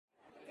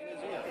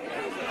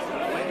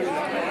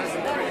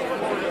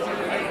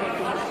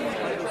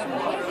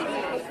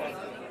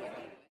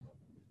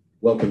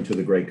Welcome to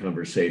the great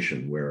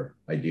conversation where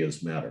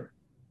ideas matter.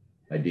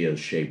 Ideas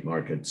shape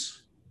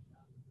markets.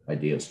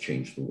 Ideas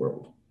change the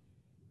world.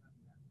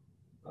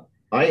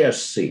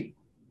 ISC,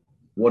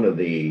 one of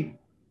the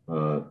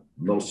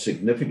most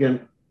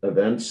significant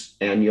events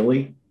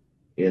annually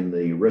in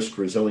the risk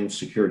resilient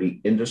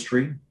security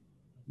industry,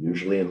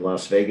 usually in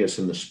Las Vegas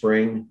in the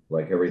spring,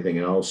 like everything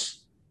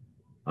else.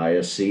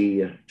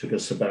 ISC took a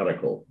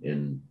sabbatical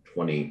in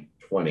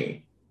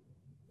 2020.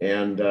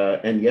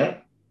 And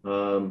yet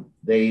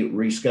they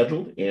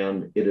rescheduled,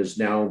 and it is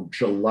now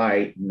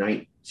July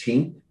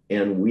 19th,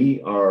 and we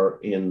are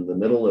in the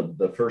middle of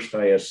the first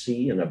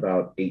ISC in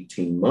about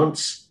 18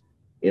 months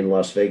in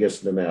Las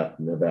Vegas,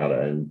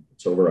 Nevada, and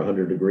it's over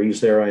 100 degrees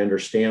there, I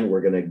understand.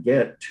 We're going to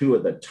get two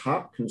of the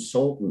top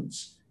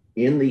consultants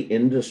in the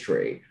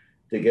industry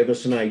to give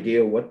us an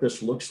idea of what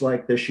this looks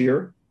like this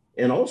year,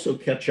 and also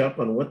catch up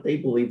on what they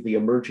believe the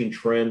emerging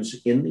trends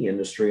in the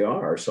industry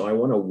are. So I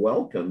want to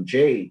welcome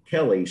Jay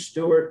Kelly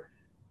Stewart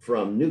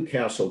from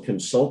Newcastle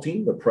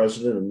Consulting, the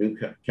president of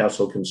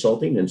Newcastle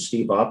Consulting, and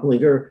Steve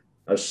Opplinger,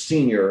 a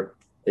senior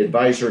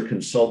advisor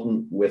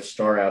consultant with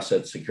Star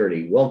Asset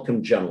Security.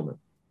 Welcome, gentlemen.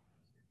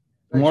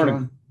 Good morning.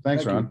 Ron.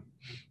 Thanks, Ron.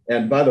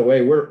 And by the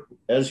way, we're,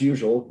 as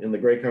usual, in the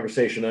great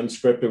conversation,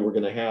 unscripted. We're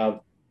going to have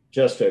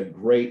just a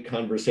great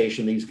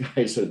conversation. These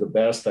guys are the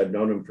best. I've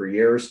known them for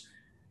years.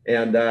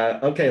 And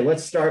okay,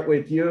 let's start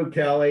with you,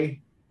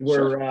 Kelly.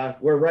 We're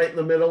right in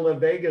the middle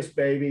of Vegas,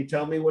 baby.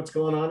 Tell me what's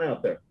going on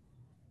out there.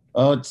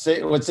 Oh,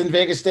 what's in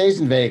Vegas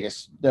stays in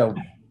Vegas. No,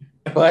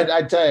 but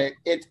I tell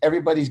you,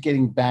 everybody's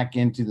getting back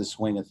into the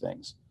swing of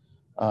things.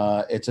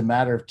 It's a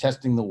matter of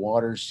testing the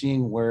waters,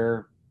 seeing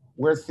where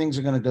things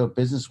are going to go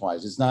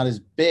business-wise. It's not as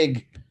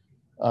big,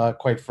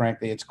 quite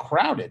frankly. It's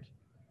crowded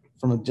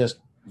from a just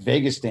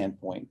Vegas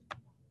standpoint.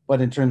 But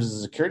in terms of the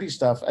security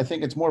stuff, I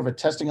think it's more of a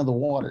testing of the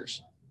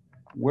waters.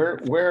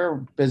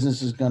 Where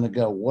business is going to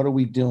go. What are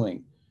we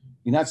doing?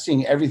 You're not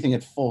seeing everything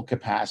at full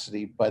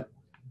capacity, but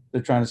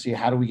they're trying to see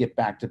how do we get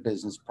back to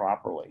business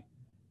properly,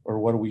 or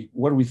what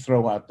do we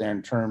throw out there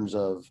in terms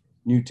of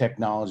new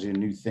technology and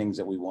new things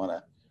that we want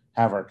to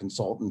have our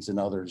consultants and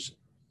others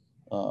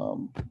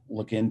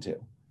look into.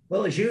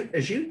 Well, as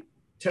you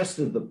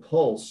tested the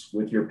pulse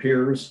with your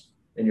peers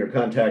and your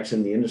contacts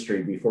in the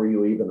industry before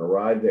you even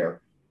arrived there,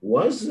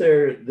 was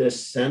there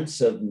this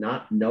sense of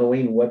not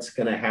knowing what's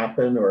going to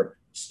happen, or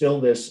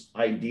still this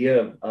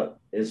idea of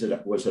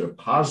was it a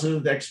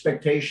positive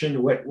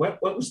expectation?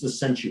 What was the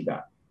sense you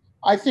got?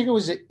 I think it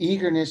was an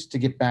eagerness to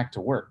get back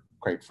to work,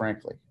 quite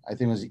frankly. I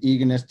think it was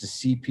eagerness to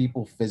see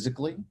people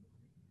physically.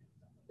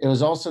 It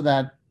was also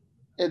that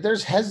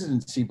there's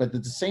hesitancy, but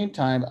at the same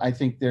time, I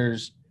think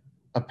there's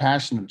a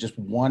passion of just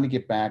want to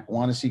get back,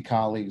 want to see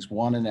colleagues,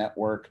 want to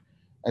network,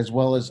 as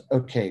well as,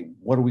 okay,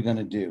 what are we going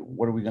to do?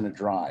 What are we going to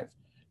drive?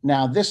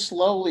 Now, this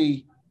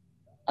slowly,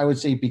 I would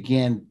say,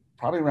 began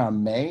probably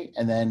around May,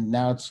 and then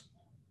now it's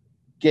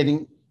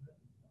getting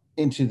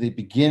into the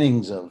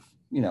beginnings of,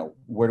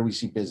 where do we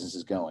see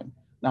businesses going?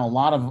 Now, a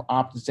lot of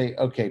opt to say,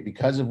 okay,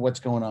 because of what's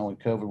going on with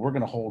COVID, we're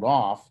going to hold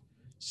off,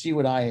 see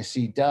what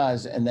ISC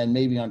does, and then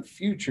maybe on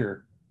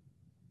future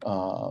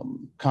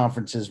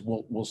conferences,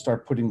 we'll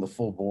start putting the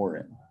full bore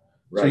in.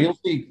 Right. So you'll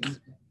see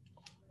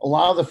a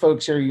lot of the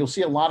folks here, you'll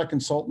see a lot of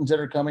consultants that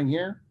are coming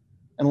here,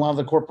 and a lot of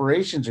the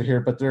corporations are here,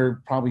 but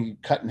they're probably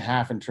cut in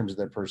half in terms of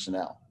their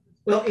personnel.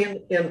 Well,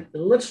 and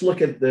let's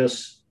look at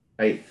this.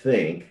 I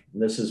think,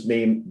 and this is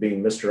me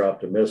being Mr.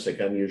 Optimistic,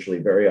 I'm usually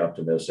very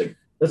optimistic.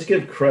 Let's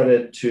give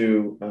credit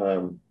to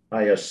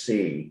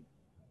ISC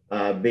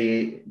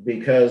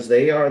because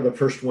they are the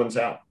first ones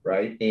out,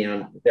 right?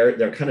 And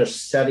they're kind of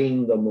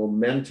setting the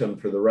momentum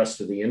for the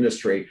rest of the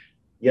industry.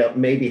 Yeah,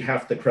 maybe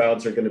half the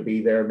crowds are going to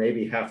be there,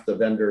 maybe half the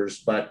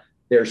vendors, but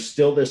there's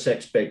still this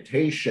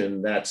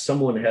expectation that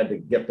someone had to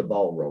get the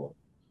ball rolling.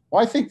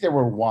 Well, I think they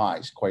were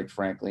wise, quite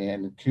frankly,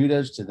 and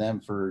kudos to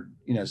them for,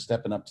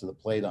 stepping up to the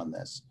plate on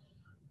this.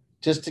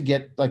 Just to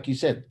get, like you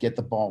said, get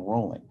the ball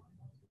rolling,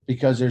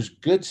 because there's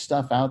good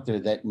stuff out there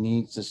that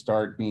needs to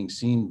start being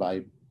seen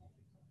by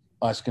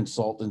us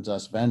consultants,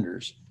 us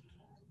vendors.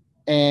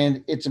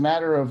 And it's a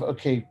matter of,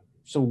 okay,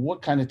 so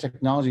what kind of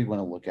technology do you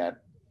want to look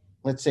at?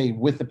 Let's say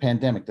with the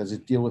pandemic, does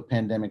it deal with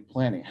pandemic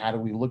planning? How do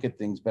we look at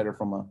things better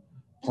from a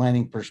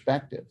planning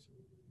perspective?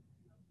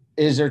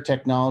 Is there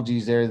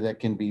technologies there that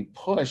can be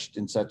pushed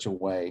in such a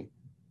way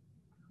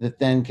that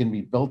then can be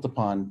built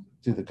upon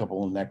through the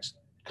couple of next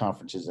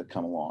conferences that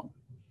come along?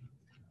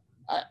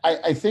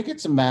 I think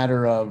it's a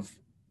matter of,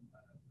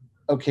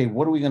 okay,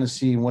 what are we going to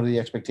see and what are the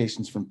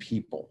expectations from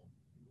people?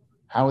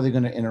 How are they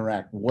going to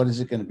interact? What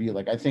is it going to be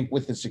like? I think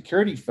with the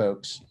security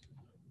folks,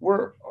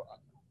 we're,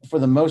 for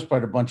the most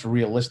part, a bunch of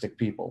realistic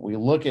people. We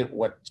look at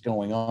what's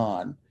going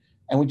on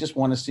and we just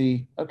want to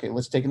see, okay,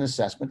 let's take an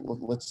assessment.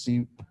 Let's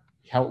see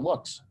how it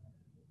looks.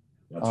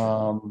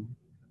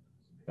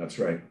 That's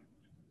right.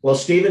 Well,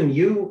 Stephen,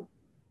 you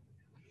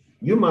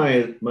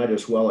might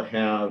as well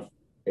have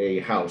a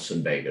house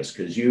in Vegas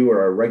because you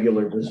are a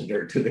regular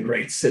visitor to the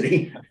great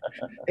city.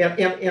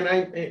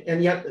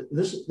 And yet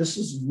this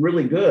is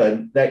really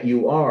good that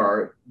you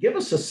are. Give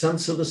us a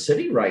sense of the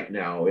city right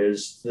now.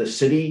 Is the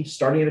city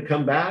starting to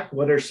come back?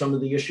 What are some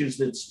of the issues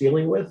that it's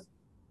dealing with?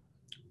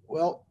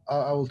 Well,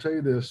 I will tell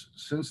you this.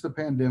 Since the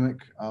pandemic,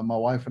 my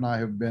wife and I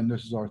have been,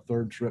 this is our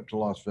third trip to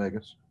Las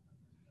Vegas.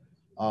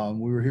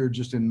 We were here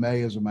just in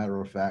May, as a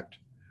matter of fact.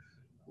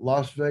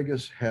 Las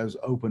Vegas has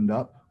opened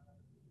up.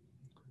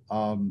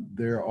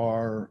 There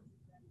are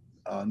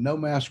no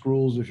mask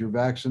rules if you're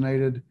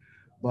vaccinated,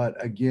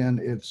 but again,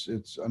 it's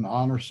an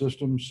honor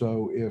system.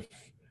 So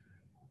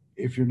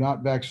if you're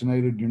not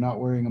vaccinated, you're not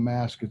wearing a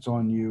mask, it's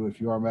on you.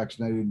 If you are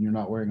vaccinated and you're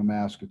not wearing a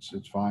mask,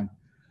 it's fine.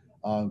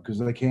 Because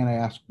they can't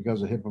ask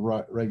because of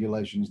HIPAA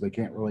regulations. They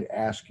can't really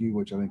ask you,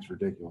 which I think is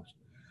ridiculous.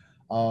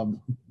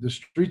 The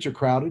streets are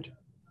crowded.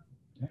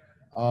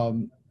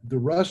 The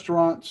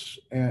restaurants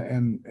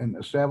and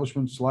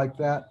establishments like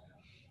that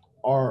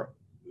are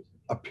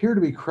appear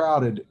to be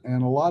crowded,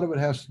 and a lot of it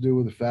has to do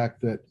with the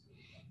fact that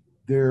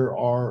there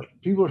are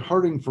people are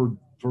hurting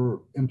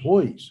for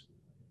employees.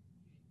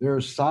 There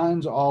are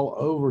signs all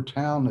over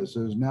town that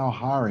says now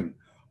hiring,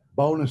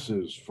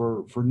 bonuses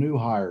for new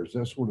hires,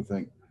 that sort of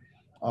thing.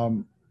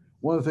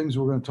 One of the things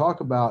we're going to talk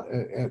about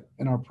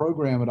in our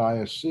program at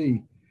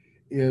ISC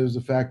is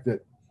the fact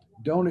that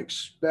don't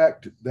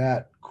expect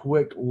that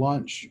quick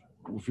lunch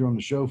if you're on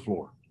the show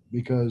floor,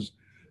 because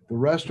the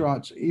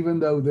restaurants, even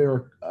though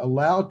they're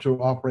allowed to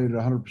operate at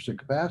 100%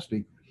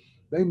 capacity,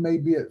 they may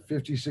be at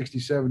 50, 60,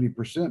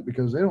 70%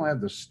 because they don't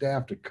have the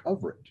staff to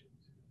cover it.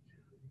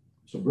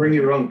 So bring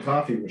your own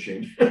coffee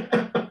machine.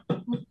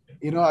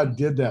 You know, I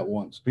did that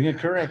once. Being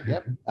correct.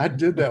 Yep. I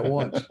did that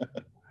once.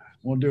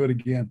 Won't do it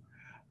again.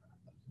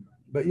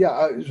 But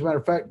yeah, as a matter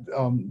of fact,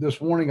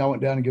 this morning I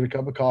went down and get a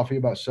cup of coffee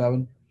about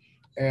 7,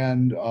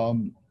 and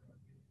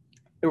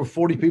there were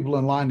 40 people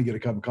in line to get a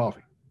cup of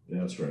coffee.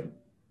 That's right.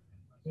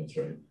 That's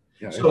right.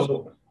 Yeah,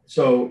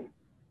 so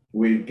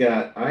we've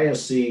got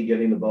ISC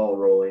getting the ball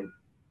rolling.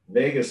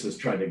 Vegas is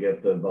trying to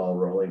get the ball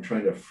rolling,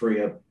 trying to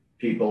free up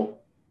people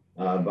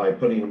by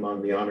putting them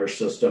on the honor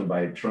system,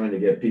 by trying to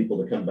get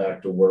people to come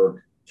back to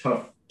work.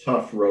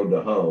 Tough road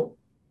to hoe.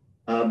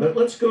 But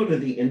let's go to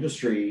the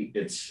industry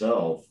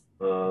itself.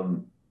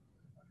 Probably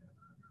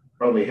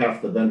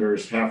half the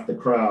vendors, half the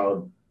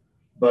crowd,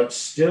 but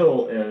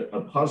still a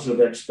positive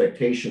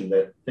expectation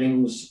that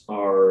things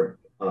are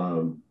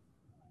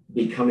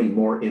becoming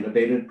more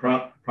innovative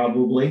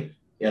probably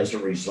as a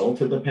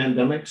result of the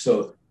pandemic.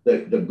 So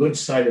the good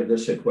side of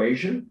this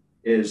equation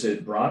is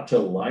it brought to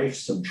life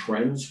some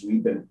trends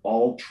we've been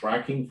all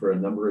tracking for a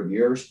number of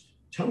years.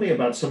 Tell me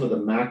about some of the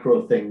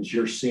macro things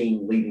you're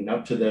seeing leading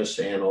up to this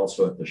and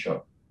also at the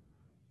show.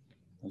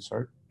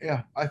 Sorry.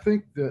 Yeah, I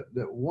think that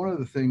one of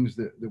the things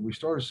that we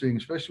started seeing,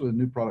 especially with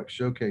the new product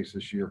showcase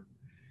this year,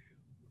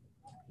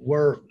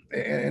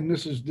 and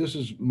this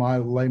is my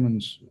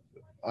layman's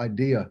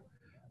idea,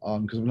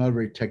 because I'm not a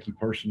very techie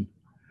person,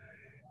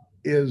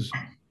 is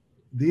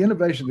the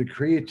innovation, the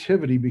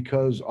creativity,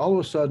 because all of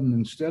a sudden,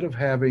 instead of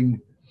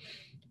having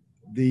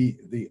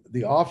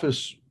the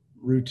office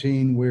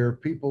routine where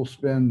people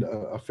spend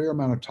a fair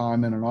amount of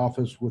time in an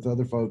office with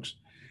other folks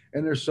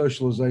and there's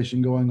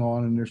socialization going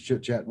on and there's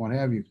chit chat and what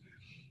have you.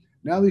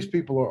 Now these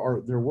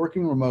people they're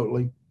working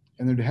remotely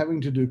and they're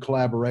having to do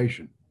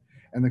collaboration,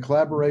 and the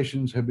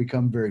collaborations have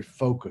become very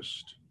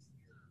focused.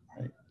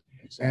 Right.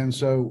 Exactly. And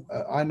so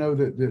I know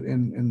that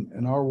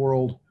in our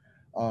world,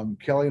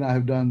 Kelly and I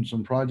have done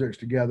some projects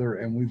together,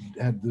 and we've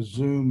had the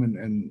Zoom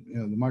and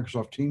the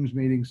Microsoft Teams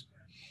meetings.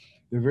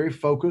 They're very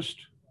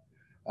focused.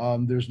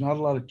 There's not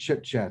a lot of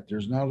chit chat.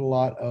 There's not a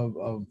lot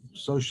of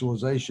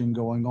socialization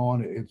going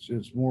on.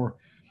 It's more,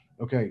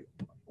 okay,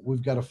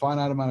 we've got a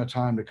finite amount of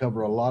time to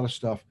cover a lot of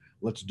stuff.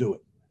 Let's do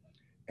it.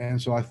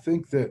 And so I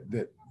think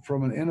that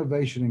from an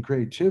innovation and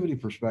creativity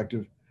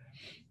perspective,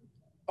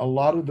 a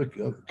lot of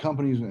the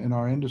companies in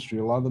our industry,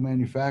 a lot of the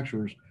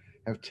manufacturers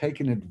have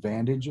taken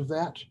advantage of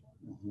that.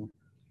 Mm-hmm.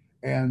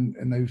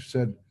 And they've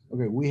said,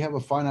 okay, we have a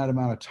finite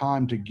amount of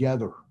time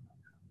together.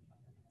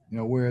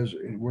 Whereas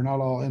we're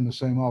not all in the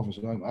same office.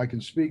 I can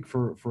speak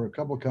for a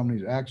couple of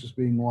companies, Axis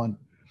being one.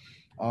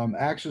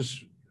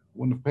 Axis,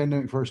 when the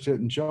pandemic first hit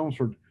in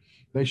Chelmsford,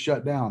 they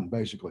shut down,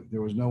 basically.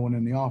 There was no one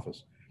in the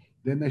office.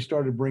 Then they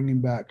started bringing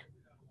back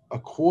a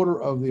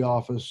quarter of the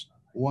office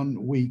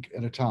 1 week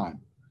at a time.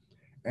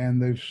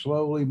 And they've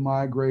slowly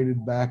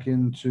migrated back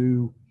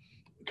into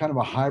kind of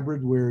a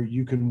hybrid where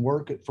you can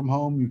work from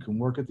home, you can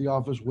work at the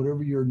office,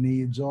 whatever your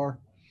needs are.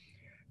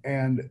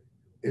 And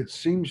it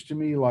seems to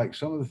me like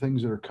some of the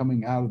things that are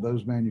coming out of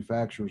those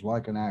manufacturers,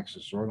 like an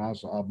Axis or an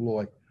Assa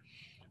Abloy,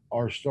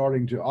 are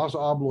starting to. Assa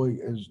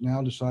Abloy has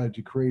now decided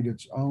to create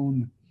its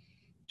own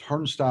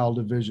turnstile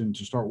division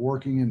to start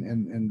working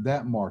in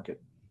that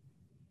market.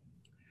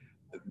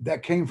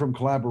 That came from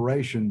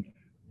collaboration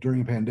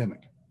during a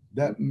pandemic.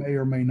 That may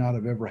or may not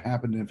have ever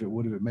happened. And if it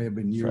would have, it may have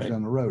been years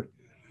down the road.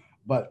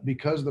 But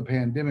because of the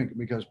pandemic,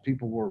 because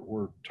people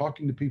were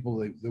talking to people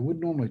they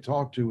wouldn't normally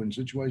talk to in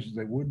situations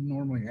they wouldn't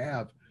normally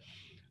have,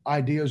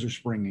 ideas are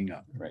springing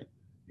up. Right.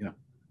 You know,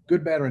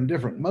 good, bad, or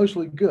indifferent,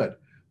 mostly good,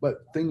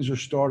 but things are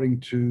starting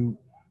to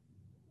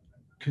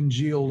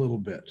congeal a little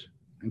bit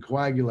and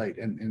coagulate,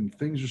 and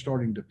things are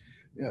starting to,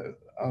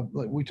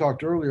 like we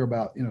talked earlier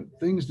about,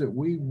 things that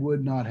we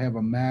would not have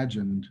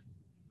imagined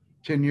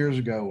 10 years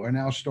ago are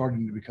now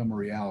starting to become a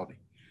reality.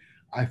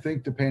 I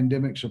think the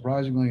pandemic,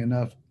 surprisingly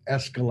enough,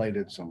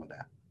 escalated some of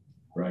that.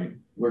 Right.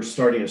 We're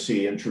starting to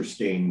see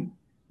interesting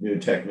new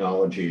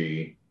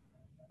technology.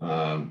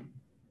 Our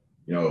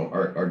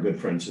good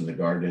friends in the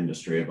guard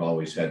industry have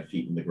always had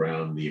feet in the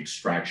ground, the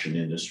extraction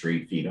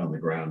industry, feet on the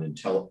ground,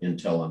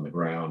 intel on the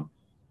ground.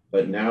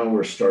 But now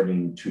we're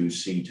starting to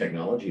see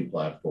technology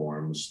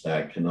platforms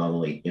that can not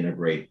only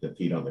integrate the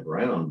feet on the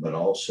ground, but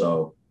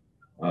also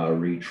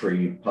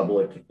retrieve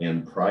public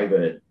and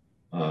private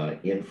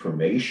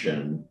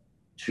information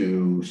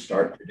to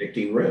start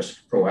predicting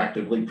risk,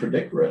 proactively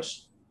predict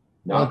risk,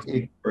 not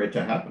for it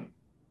to happen.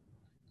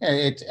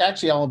 It's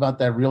actually all about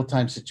that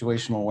real-time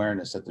situational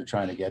awareness that they're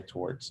trying to get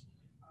towards.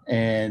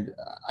 And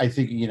I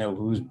think,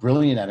 who's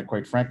brilliant at it,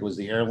 quite frankly, was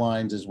the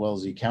airlines as well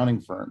as the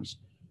accounting firms.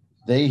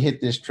 They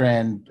hit this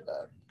trend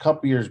a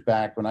couple years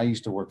back when I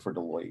used to work for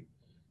Deloitte.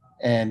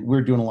 And we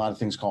were doing a lot of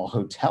things called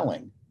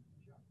hoteling.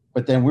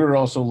 But then we were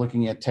also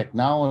looking at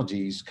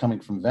technologies coming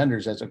from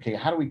vendors as, okay,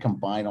 how do we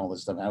combine all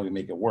this stuff? How do we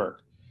make it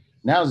work?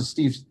 Now, as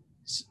Steve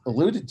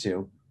alluded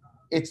to,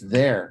 it's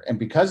there. And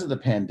because of the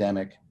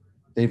pandemic,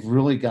 they've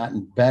really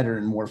gotten better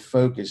and more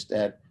focused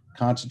at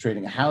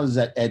concentrating on how does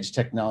that edge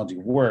technology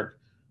work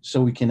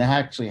so we can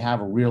actually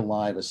have a real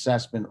live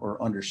assessment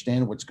or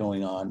understand what's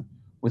going on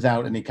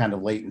without any kind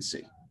of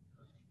latency.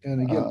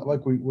 And again,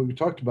 like we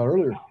talked about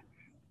earlier,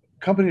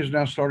 companies are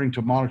now starting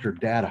to monitor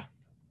data.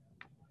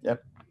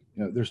 Yep.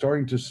 They're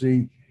starting to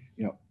see,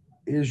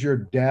 is your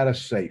data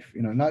safe?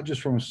 Not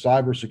just from a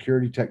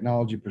cybersecurity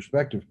technology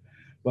perspective,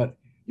 but,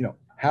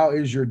 how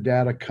is your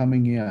data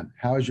coming in?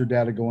 How is your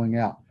data going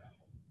out?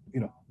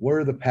 Where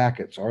are the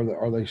packets?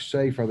 Are they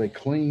safe? Are they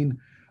clean?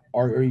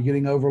 Are you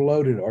getting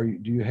overloaded?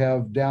 Do you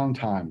have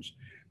downtimes?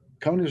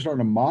 Companies are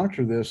starting to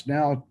monitor this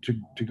now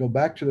to go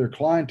back to their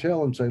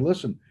clientele and say,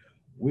 listen,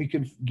 we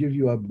can give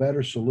you a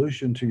better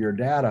solution to your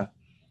data.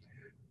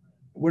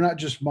 We're not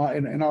just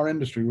in our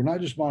industry, we're not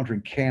just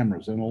monitoring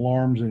cameras and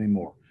alarms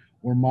anymore.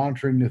 We're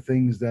monitoring the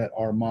things that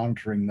are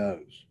monitoring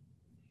those.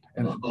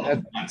 And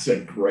that's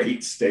a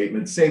great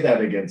statement. Say that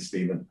again,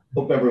 Stephen.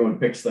 Hope everyone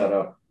picks that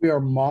up. We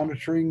are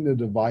monitoring the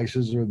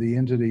devices or the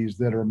entities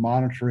that are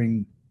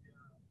monitoring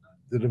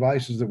the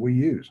devices that we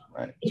use.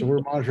 Right. So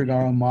we're monitoring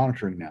our own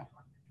monitoring now.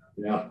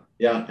 Yeah.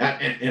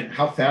 And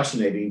how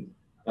fascinating.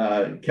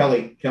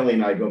 Kelly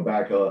and I go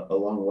back a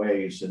long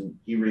ways, and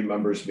he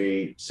remembers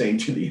me saying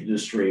to the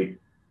industry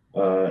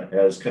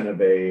as kind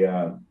of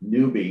a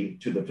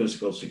newbie to the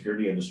physical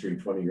security industry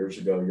 20 years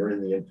ago, you're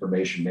in the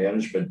information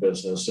management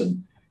business,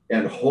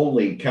 and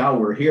holy cow,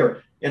 we're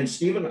here. And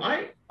Stephen,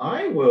 I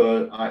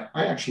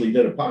actually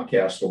did a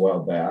podcast a while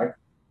back,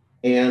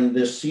 and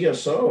this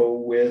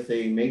CSO with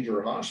a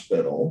major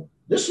hospital,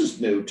 this is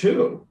new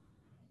too,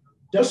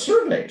 does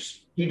surveys.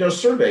 He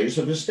does surveys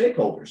of his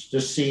stakeholders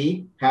to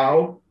see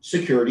how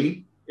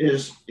security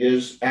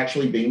is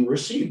actually being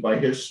received by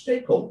his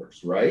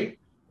stakeholders, right?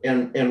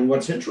 And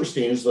what's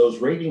interesting is those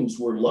ratings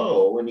were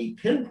low, and he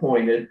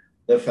pinpointed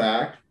the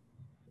fact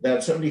that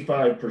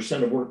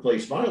 75% of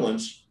workplace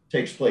violence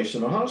takes place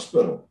in a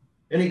hospital.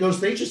 And he goes,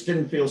 they just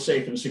didn't feel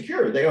safe and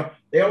secure.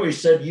 They always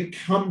said, you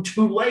come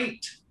too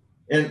late.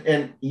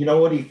 And you know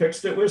what he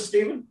fixed it with,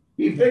 Stephen?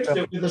 He fixed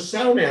it with a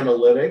sound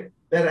analytic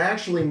that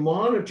actually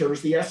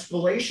monitors the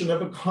escalation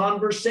of a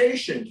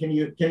conversation. Can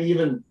you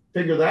even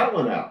figure that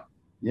one out?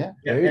 Yeah.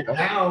 And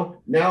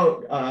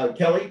now,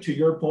 Kelly, to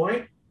your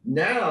point,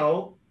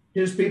 now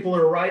his people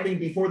are arriving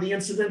before the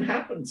incident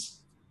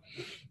happens.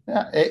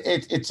 Yeah,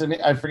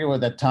 I forget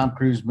what that Tom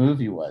Cruise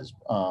movie was.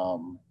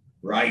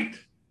 Right.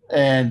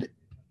 And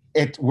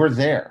we're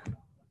there.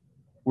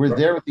 We're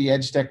there with the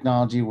edge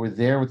technology. We're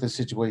there with the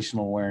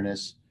situational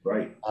awareness.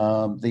 Right.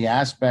 The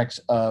aspects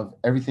of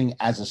everything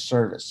as a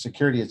service,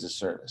 security as a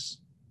service,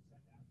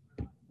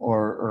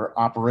 or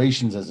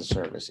operations as a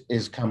service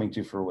is coming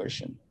to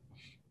fruition.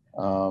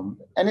 And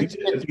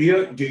do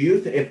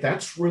you if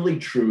that's really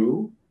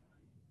true,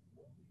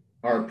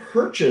 our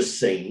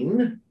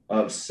purchasing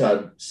of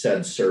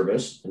said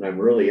service, and I'm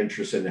really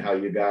interested in how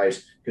you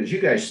guys, because you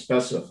guys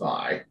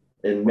specify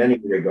in many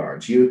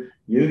regards. You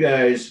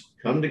guys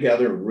come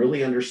together and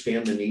really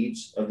understand the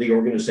needs of the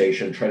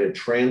organization, try to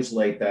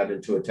translate that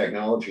into a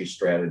technology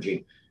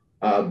strategy.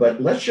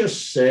 But let's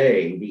just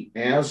say the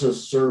as a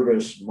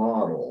service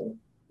model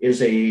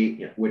is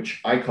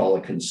which I call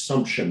a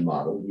consumption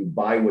model. You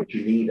buy what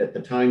you need at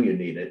the time you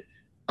need it.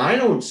 I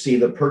don't see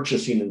the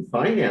purchasing and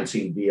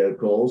financing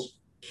vehicles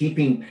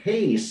keeping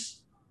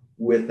pace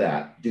with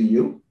that. Do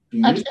you?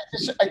 Actually,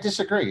 I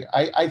disagree.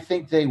 I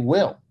think they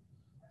will.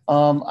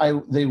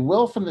 They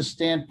will from the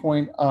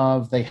standpoint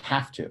of they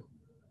have to,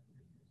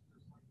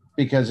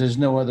 because there's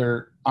no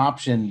other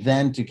option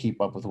than to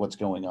keep up with what's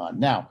going on.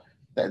 Now,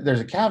 there's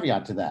a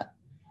caveat to that.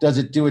 Does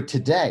it do it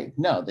today?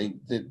 No,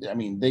 I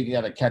mean, they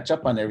got to catch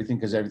up on everything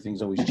because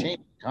everything's always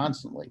changing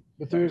constantly.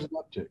 But there is an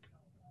uptick.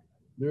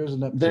 There is an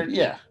uptick. There,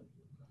 yeah.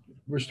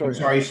 We're I'm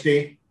starting. sorry,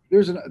 Steve.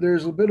 There's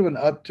a bit of an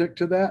uptick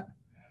to that.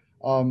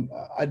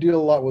 I deal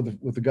a lot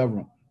with the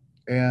government,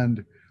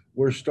 and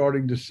we're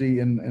starting to see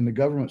in the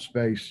government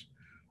space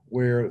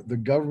where the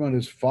government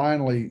is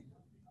finally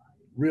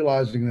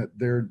realizing that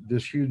they're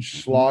this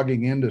huge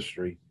slogging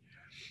industry,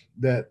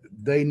 that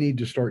they need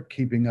to start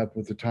keeping up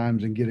with the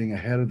times and getting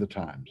ahead of the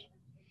times,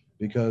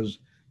 because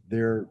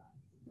their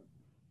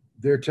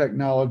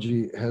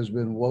technology has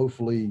been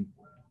woefully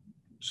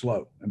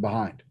slow and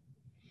behind.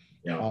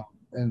 Yeah.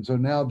 And so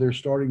now they're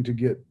starting to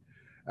get,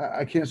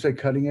 I can't say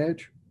cutting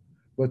edge,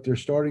 but they're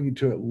starting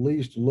to at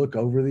least look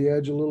over the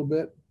edge a little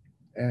bit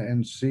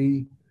and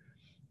see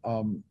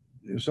some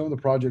of the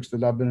projects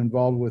that I've been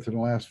involved with in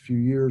the last few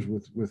years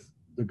with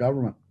the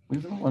government.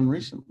 We've done one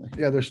recently.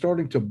 Yeah, they're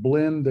starting to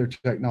blend their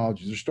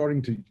technologies. They're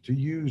starting to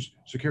use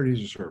security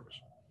as a service.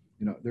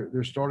 You know,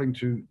 they're starting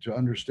to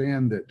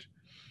understand that,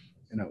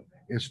 you know,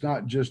 it's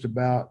not just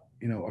about,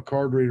 you know, a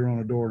card reader on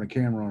a door and a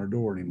camera on a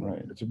door anymore.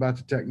 Right. It's about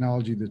the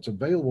technology that's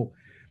available,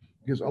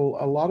 because a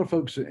lot of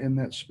folks in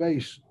that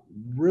space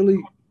really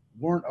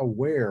weren't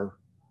aware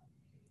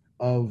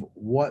of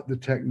what the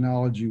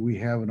technology we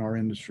have in our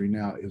industry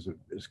now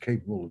is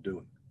capable of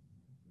doing.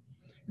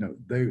 You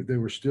know, they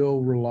were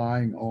still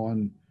relying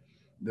on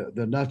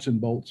the nuts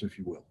and bolts, if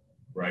you will.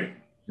 Right.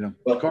 You know,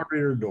 Well, card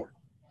reader door.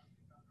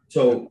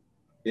 So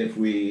if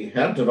we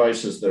have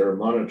devices that are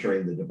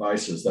monitoring the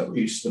devices that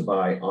we used to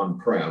buy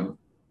on-prem,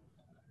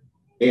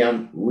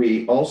 and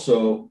we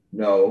also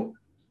know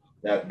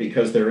that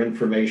because they're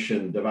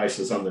information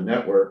devices on the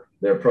network,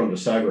 they're prone to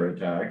cyber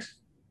attacks.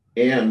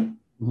 And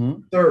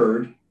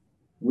third,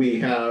 we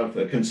have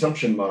a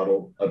consumption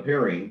model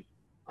appearing.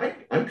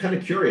 I'm kind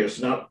of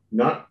curious,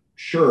 not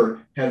sure.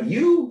 Have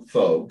you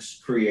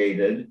folks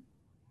created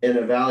an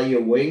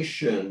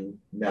evaluation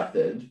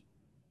method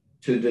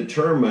to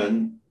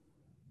determine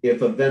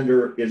if a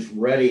vendor is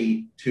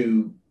ready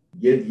to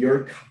give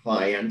your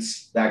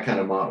clients that kind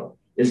of model?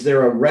 Is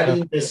there a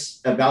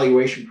readiness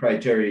evaluation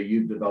criteria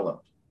you've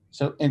developed?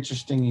 So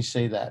interesting you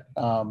say that.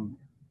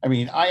 I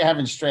mean, I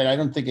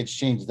don't think it's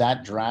changed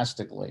that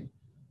drastically.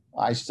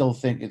 I still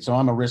think it's, so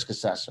I'm a risk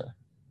assessor,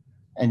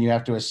 and you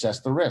have to assess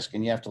the risk,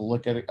 and you have to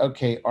look at it.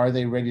 Okay, are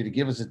they ready to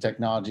give us the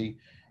technology?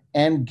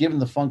 And given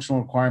the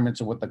functional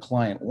requirements of what the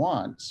client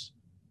wants,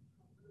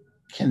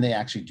 can they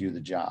actually do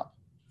the job?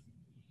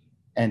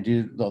 And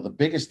the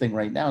biggest thing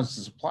right now is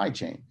the supply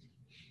chain.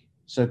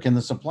 So can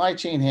the supply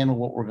chain handle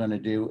what we're going to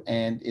do?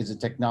 And is the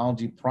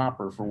technology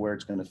proper for where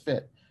it's going to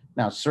fit?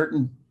 Now,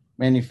 certain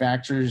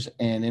manufacturers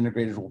and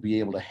integrators will be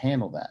able to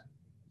handle that.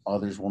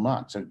 Others will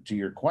not. So to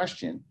your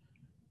question,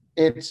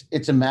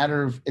 it's a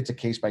matter of, it's a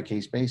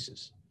case-by-case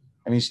basis.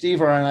 I mean,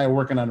 Steve and I are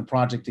working on a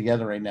project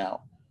together right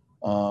now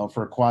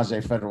for a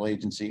quasi-federal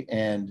agency.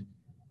 And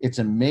it's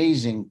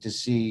amazing to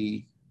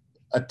see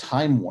a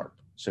time warp,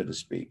 so to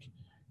speak.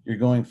 You're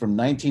going from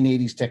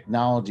 1980s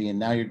technology, and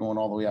now you're going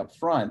all the way up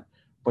front,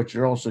 but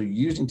you're also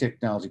using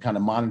technology, kind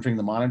of monitoring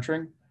the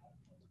monitoring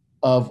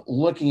of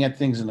looking at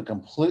things in a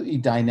completely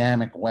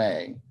dynamic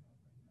way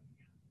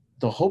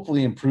to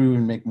hopefully improve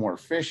and make more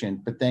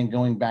efficient, but then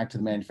going back to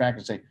the manufacturer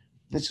and say,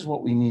 this is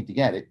what we need to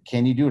get it.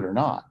 Can you do it or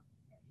not?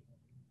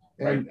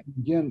 Right. And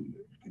again,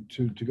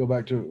 to go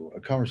back to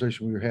a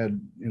conversation we had,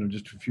 you know,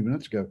 just a few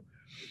minutes ago,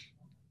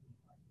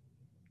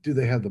 do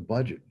they have the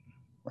budget?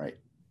 Right.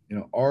 You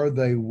know, are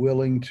they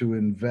willing to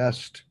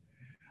invest?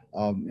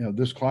 You know,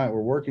 this client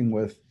we're working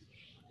with,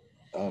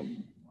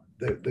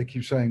 they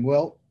keep saying,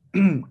 well,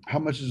 how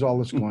much is all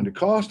this going to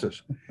cost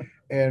us?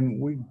 And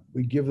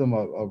we give them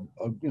a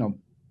you know,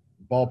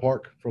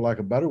 ballpark, for lack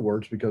of better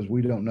words, because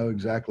we don't know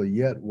exactly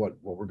yet what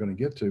we're going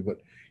to get to. But,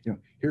 you know,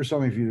 here's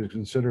something for you to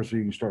consider so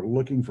you can start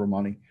looking for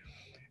money.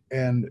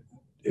 And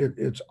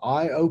it's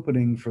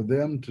eye-opening for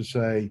them to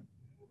say,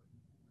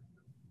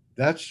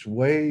 that's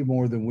way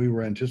more than we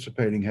were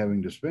anticipating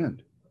having to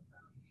spend.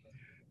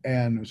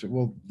 And we said,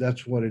 well,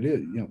 that's what it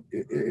is. You know,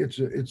 it's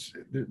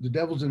the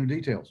devil's in the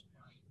details.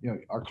 You know,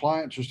 our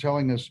clients are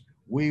telling us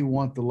we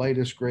want the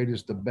latest,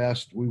 greatest, the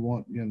best. We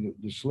want, you know,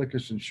 the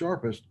slickest and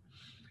sharpest.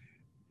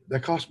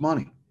 That costs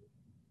money.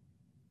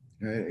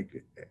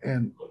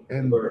 And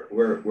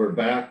we're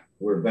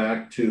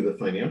back to the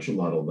financial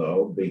model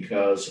though,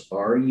 because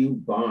are you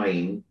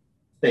buying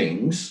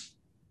things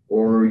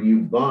or are you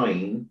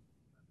buying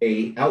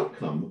a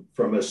outcome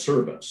from a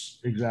service?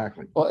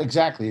 Exactly. Well,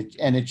 exactly.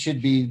 And it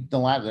should be the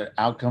latter,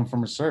 outcome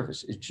from a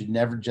service. It should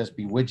never just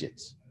be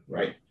widgets.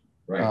 Right.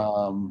 Right.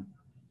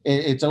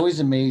 It's always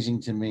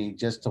amazing to me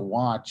just to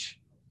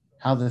watch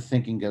how the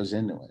thinking goes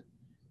into it,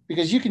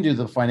 because you can do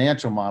the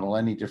financial model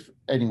any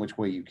which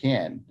way you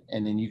can,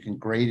 and then you can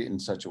grade it in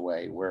such a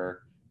way where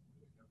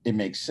it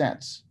makes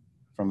sense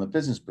from a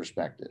business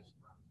perspective.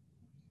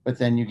 But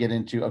then you get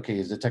into, okay,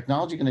 is the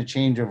technology going to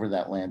change over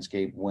that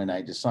landscape when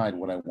I decide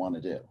what I want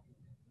to do?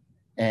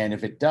 And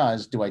if it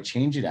does, do I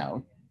change it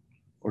out,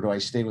 or do I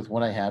stay with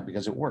what I have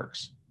because it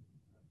works?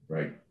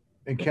 Right.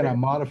 And can I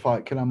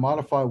modify? Can I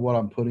modify what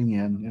I'm putting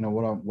in?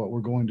 What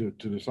we're going to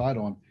decide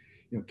on.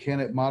 Can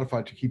it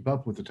modify to keep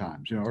up with the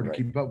times? Or to Right.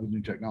 keep up with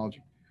new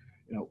technology.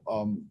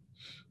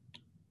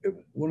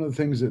 One of the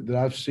things that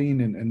I've seen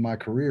in my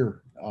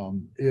career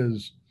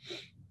is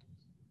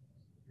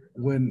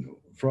when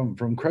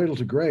from cradle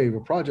to grave, a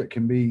project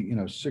can be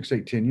 6,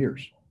 8, 10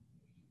 years.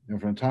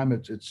 From the time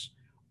it's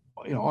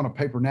on a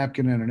paper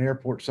napkin in an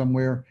airport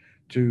somewhere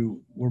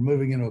to we're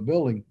moving into a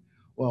building.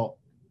 Well,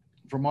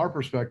 from our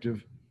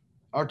perspective,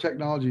 our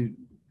technology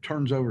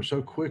turns over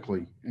so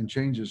quickly and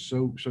changes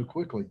so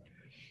quickly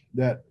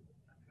that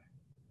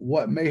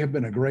what may have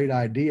been a great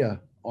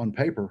idea on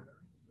paper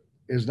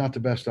is not the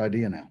best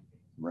idea now.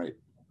 Right.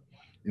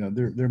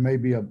 There may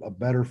be a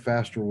better,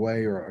 faster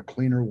way or a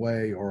cleaner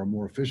way or a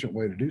more efficient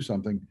way to do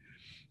something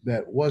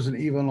that wasn't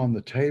even on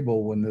the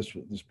table when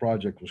this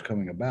project was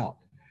coming about.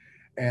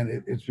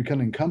 And it's become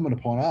incumbent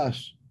upon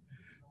us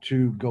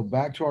to go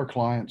back to our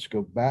clients,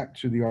 go back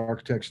to the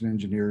architects and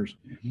engineers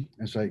Mhm.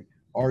 and say,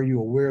 are you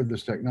aware of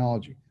this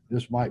technology?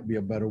 This might be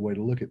a better way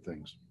to look at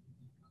things.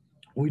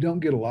 We don't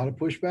get a lot of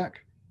pushback,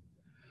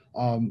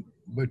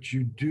 but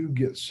you do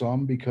get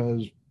some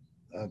because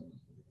uh,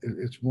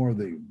 it's more of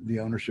the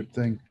ownership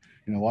thing.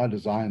 I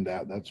designed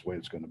that. That's the way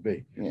it's going to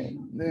be. Yeah.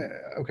 Yeah,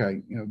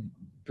 okay,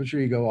 put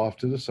your ego off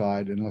to the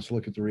side and let's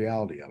look at the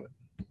reality of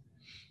it.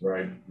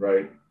 Right,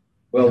 right.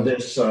 Well,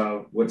 this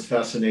what's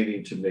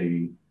fascinating to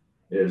me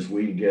is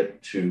we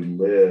get to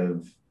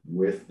live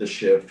with the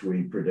shift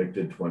we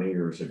predicted 20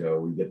 years ago.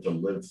 We get to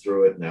live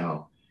through it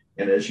now.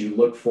 And as you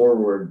look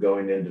forward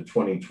going into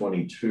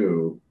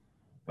 2022,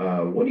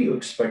 what do you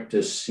expect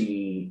to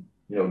see?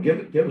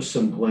 Give us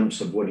some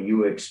glimpse of what do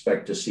you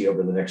expect to see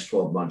over the next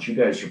 12 months. You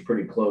guys are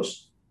pretty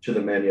close to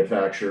the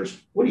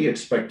manufacturers. What do you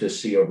expect to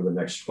see over the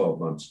next 12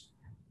 months?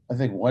 I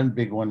think one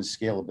big one is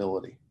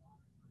scalability.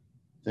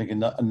 I think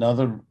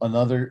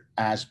another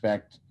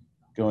aspect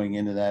going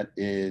into that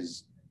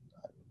is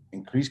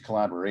increased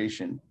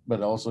collaboration,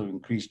 but also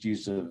increased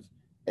use of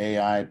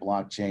AI,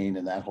 blockchain,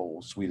 and that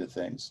whole suite of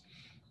things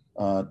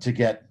to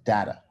get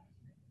data.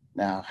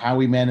 Now, how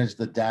we manage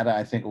the data,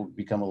 I think, will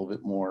become a little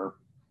bit more,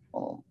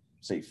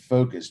 say,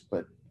 focused,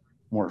 but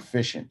more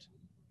efficient.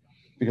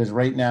 Because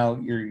right now,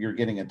 you're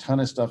getting a ton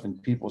of stuff,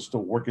 and people are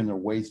still working their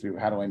way through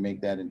how do I make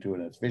that into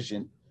an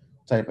efficient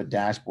type of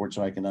dashboard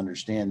so I can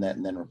understand that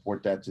and then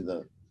report that to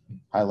the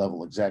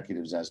high-level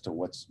executives as to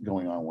what's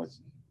going on with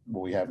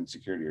what we have in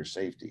security or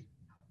safety.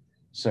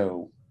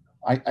 So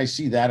I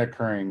see that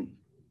occurring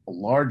a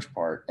large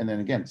part. And then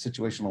again,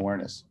 situational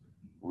awareness,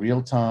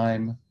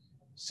 real-time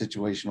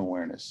situational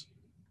awareness,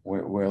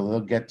 where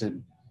they'll get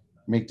to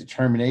make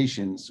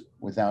determinations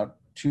without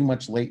too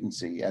much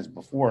latency. As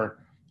before,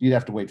 you'd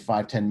have to wait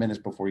 5-10 minutes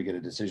before you get a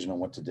decision on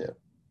what to do.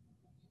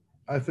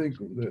 I think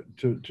that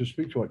to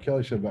speak to what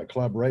Kelly said about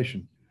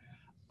collaboration,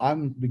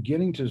 I'm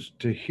beginning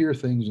to hear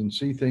things and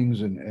see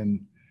things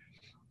and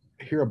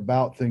hear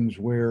about things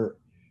where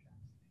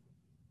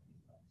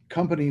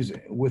companies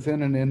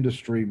within an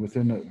industry,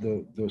 within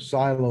the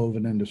silo of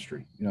an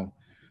industry,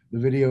 the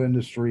video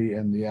industry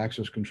and the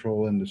access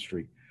control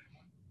industry,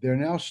 they're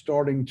now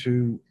starting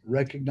to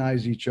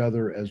recognize each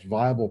other as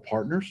viable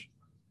partners,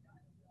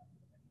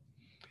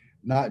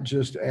 not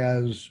just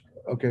as,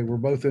 okay, we're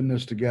both in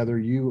this together.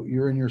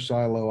 You're in your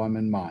silo, I'm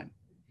in mine.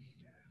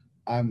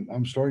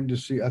 I'm starting to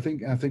see. I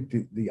think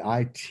the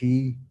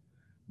IT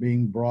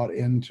being brought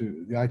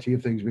into the IT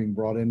of things being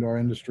brought into our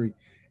industry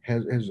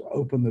has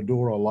opened the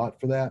door a lot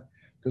for that,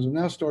 because I'm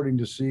now starting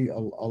to see a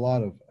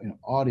lot of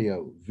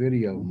audio,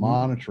 video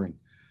monitoring,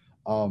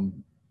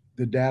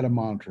 the data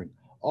monitoring.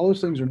 All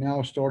those things are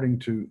now starting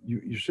to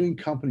you're seeing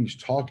companies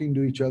talking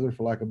to each other,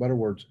 for lack of better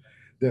words,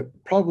 that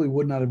probably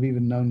would not have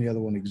even known the other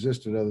one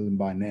existed other than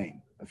by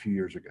name a few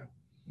years ago.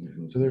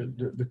 Mm-hmm.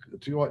 So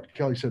to what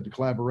Kelly said, the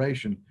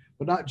collaboration,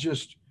 but not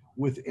just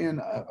within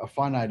a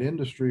finite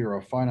industry or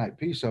a finite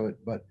piece of it,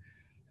 but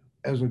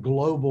as a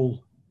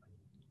global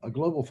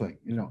thing.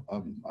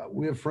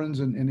 We have friends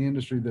in the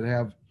industry that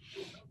have,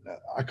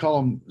 I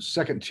call them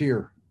second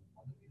tier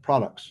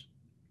products.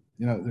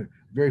 They're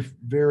very,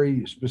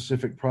 very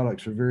specific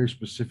products for very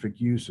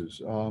specific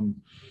uses.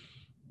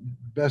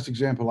 Best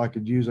example I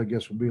could use, I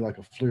guess, would be like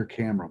a FLIR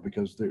camera,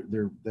 because they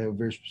have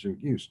very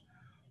specific use.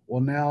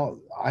 Well, now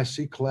I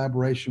see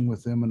collaboration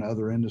with them in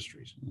other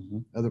industries,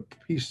 other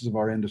pieces of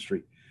our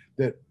industry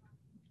that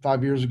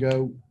 5 years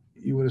ago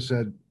you would have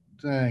said,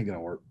 that ain't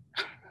gonna work.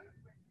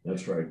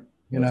 That's right.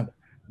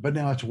 But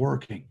now it's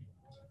working.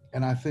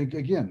 And I think,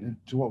 again,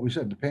 to what we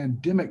said, the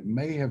pandemic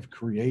may have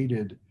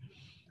created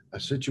a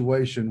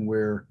situation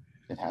where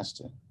it has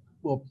to.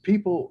 Well,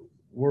 people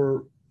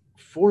were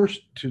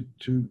forced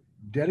to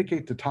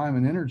dedicate the time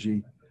and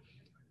energy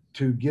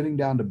to getting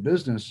down to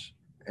business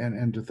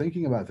and to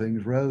thinking about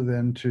things, rather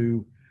than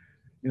to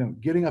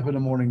getting up in the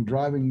morning,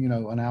 driving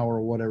an hour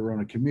or whatever on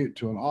a commute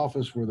to an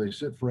office where they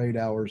sit for 8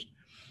 hours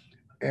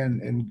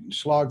and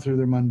slog through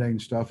their mundane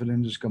stuff and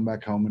then just come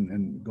back home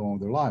and go on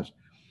with their lives.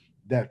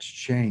 That's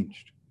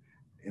changed.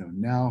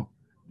 Now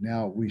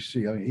now we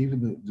see, I mean,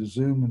 even the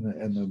Zoom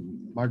and the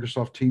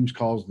Microsoft Teams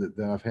calls that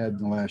I've had in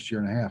the last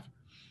year and a half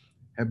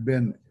have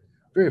been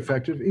very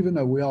effective, even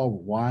though we all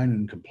whine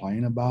and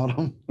complain about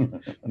them.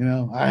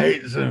 I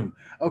hate Zoom.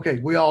 Okay,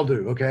 we all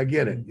do. Okay, I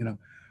get it.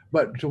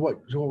 But to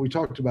what we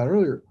talked about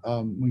earlier,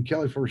 when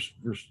Kelly first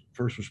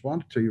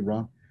responded to you,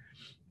 Ron,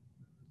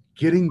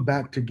 getting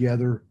back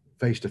together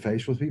face to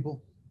face with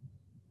people,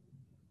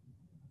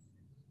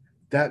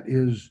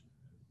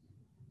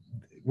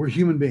 we're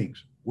human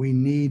beings. We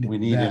need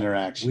that.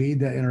 Interaction. We need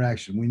that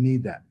interaction. We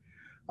need that.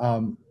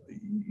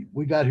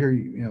 We got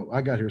here,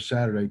 I got here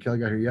Saturday. Kelly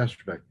got here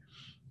yesterday.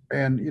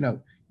 And,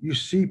 you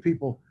see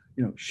people,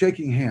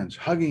 shaking hands,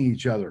 hugging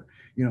each other,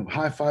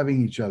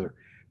 high-fiving each other,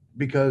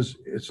 because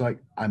it's like,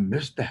 I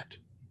missed that.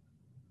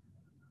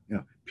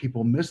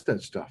 People miss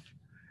that stuff.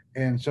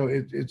 And so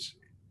it's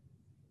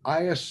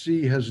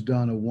ISC has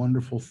done a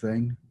wonderful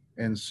thing,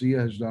 and SIA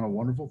has done a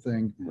wonderful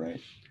thing, right,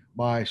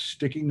 by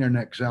sticking their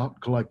necks out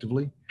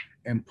collectively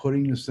and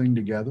putting this thing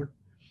together.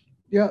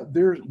 Yeah,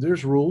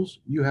 there's rules.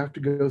 You have to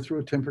go through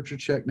a temperature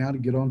check now to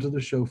get onto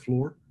the show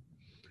floor.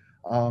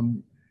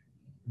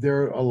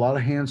 There are a lot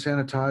of hand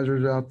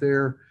sanitizers out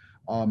there.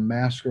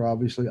 Masks are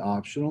obviously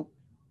optional.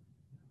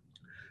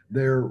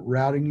 They're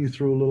routing you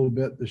through a little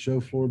bit the show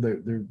floor.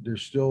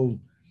 There's still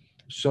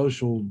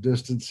social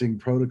distancing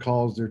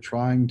protocols they're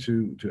trying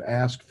to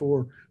ask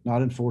for,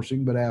 not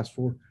enforcing, but ask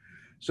for.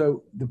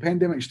 So the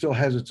pandemic still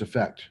has its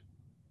effect.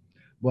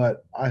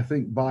 But I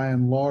think by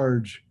and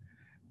large,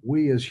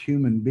 we as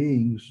human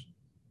beings,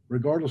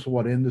 regardless of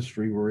what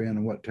industry we're in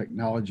and what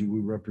technology we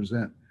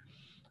represent,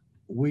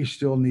 we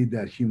still need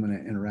that human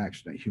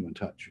interaction, that human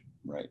touch.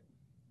 Right.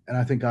 And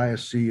I think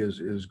ISC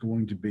is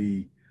going to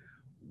be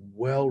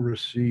well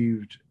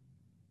received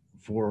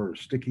for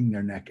sticking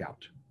their neck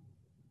out.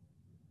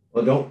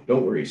 Well,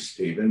 don't worry,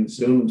 Stephen.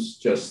 Zoom's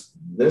just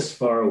this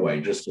far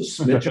away, just a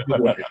smidge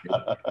away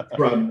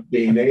from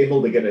being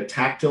able to get a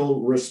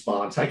tactile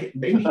response. I can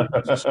maybe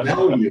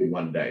smell you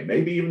one day.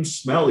 Maybe even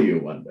smell you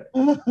one day.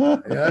 Yeah,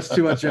 that's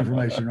too much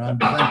information, Ron.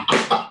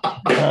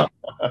 I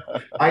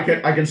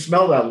can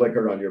smell that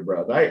liquor on your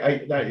breath.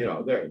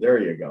 There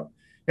you go.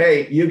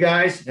 Hey, you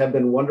guys have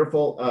been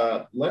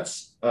wonderful.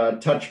 Let's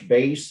touch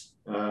base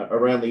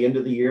around the end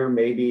of the year.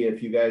 Maybe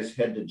if you guys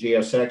head to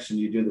GSX and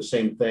you do the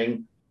same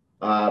thing.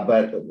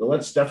 But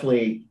let's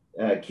definitely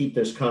keep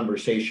this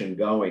conversation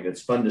going.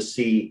 It's fun to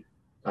see.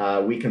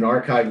 We can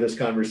archive this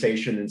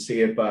conversation and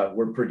see if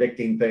we're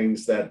predicting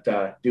things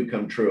that do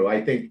come true.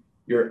 I think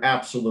you're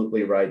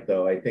absolutely right,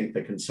 though. I think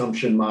the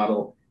consumption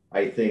model,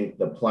 I think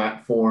the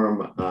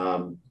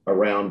platform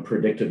around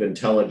predictive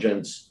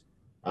intelligence,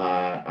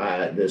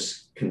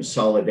 this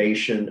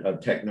consolidation of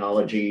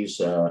technologies.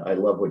 I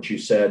love what you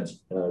said,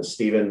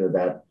 Stephen,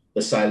 that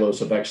the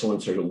silos of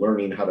excellence are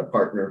learning how to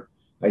partner.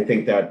 I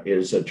think that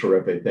is a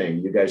terrific thing.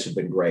 You guys have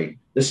been great.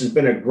 This has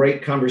been a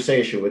great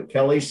conversation with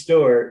Kelly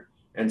Stewart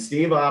and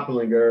Steve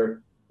Opplinger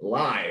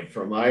live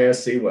from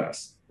ISC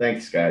West.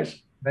 Thanks,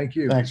 guys. Thank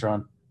you. Thanks,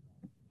 Ron.